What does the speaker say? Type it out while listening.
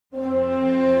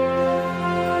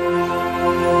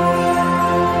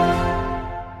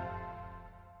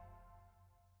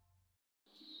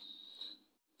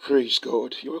Praise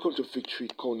God. You're welcome to Victory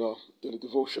Corner, the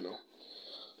devotional.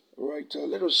 Alright,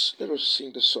 let us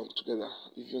sing the song together.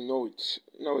 If you know it,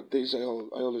 nowadays I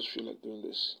always feel like doing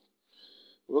this.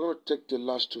 We're going to take the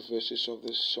last two verses of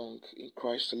this song, In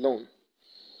Christ Alone.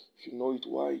 If you know it,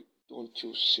 why don't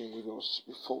you sing with us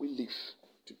before we leave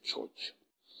to church?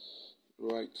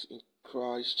 Right, in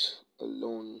Christ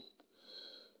alone.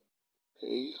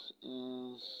 Okay.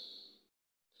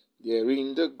 There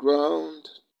in the ground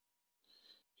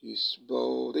His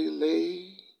body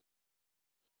lay,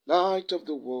 light of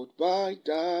the world by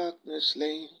darkness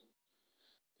slain,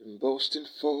 then bursting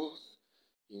forth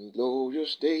in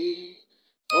glorious day,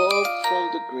 up from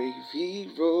the grave He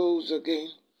rose again,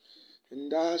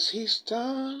 and as He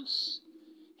stands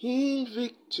in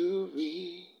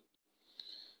victory,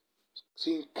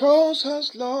 sin cause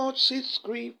has lost its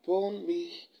grip on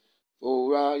me,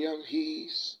 for I am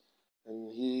His,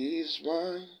 and He is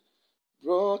mine,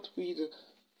 brought with the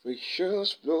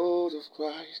precious blood of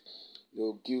Christ.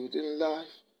 No guilt in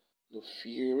life, no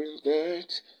fear in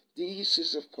death. This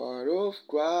is a part of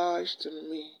Christ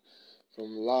in me.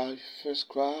 From life first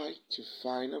cry to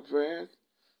final breath,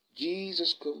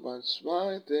 Jesus commands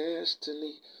my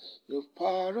destiny. No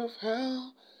power of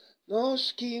hell, no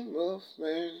scheme of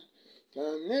man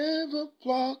can ever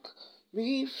pluck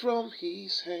me from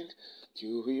His hand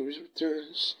till He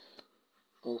returns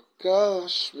or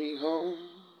calls me home.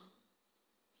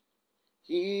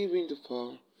 Here in the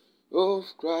power of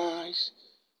Christ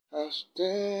I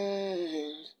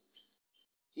stand.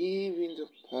 Here in the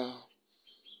power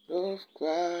of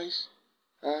Christ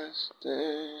I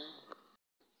stand.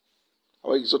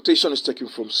 Our exhortation is taken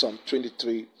from Psalm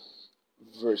 23,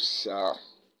 verse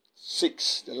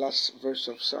 6, the last verse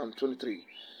of Psalm 23.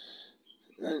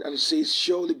 And it says,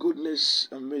 surely goodness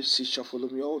and mercy shall follow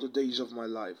me all the days of my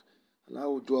life, and I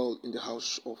will dwell in the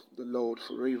house of the Lord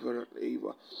forever and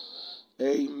ever.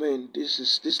 Amen.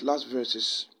 This last verse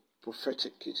is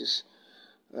prophetic. It is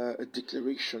a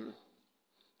declaration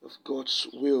of God's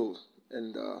will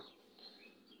and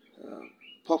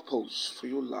purpose for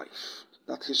your life.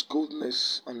 That His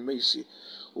goodness and mercy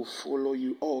will follow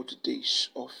you all the days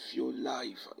of your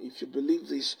life. If you believe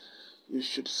this, you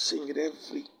should sing it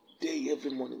every day,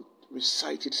 every morning.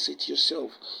 Recite it, say to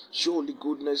yourself, surely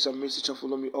goodness and mercy shall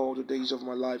follow me all the days of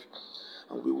my life.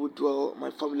 And we will dwell, my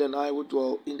family and I will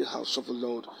dwell in the house of the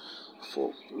Lord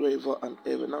forever and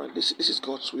ever. Now, this is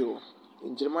God's will.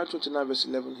 In Jeremiah 29, verse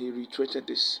 11, He reiterated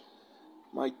this.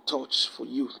 My thoughts for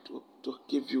you to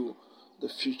give you the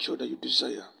future that you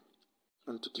desire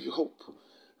and to give you hope.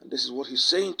 And this is what He's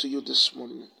saying to you this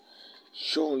morning.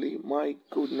 Surely my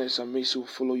goodness and mercy will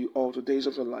follow you all the days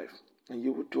of your life, and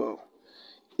you will dwell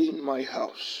in my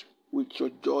house with your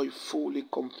joy fully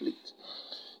complete.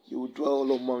 You will dwell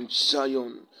on Mount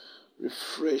Zion,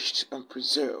 refreshed and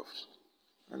preserved,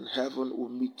 and heaven will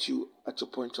meet you at your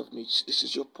point of need. This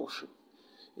is your portion.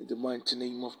 In the mighty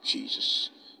name of Jesus,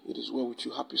 it is well with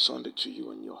you. Happy Sunday to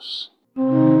you and yours.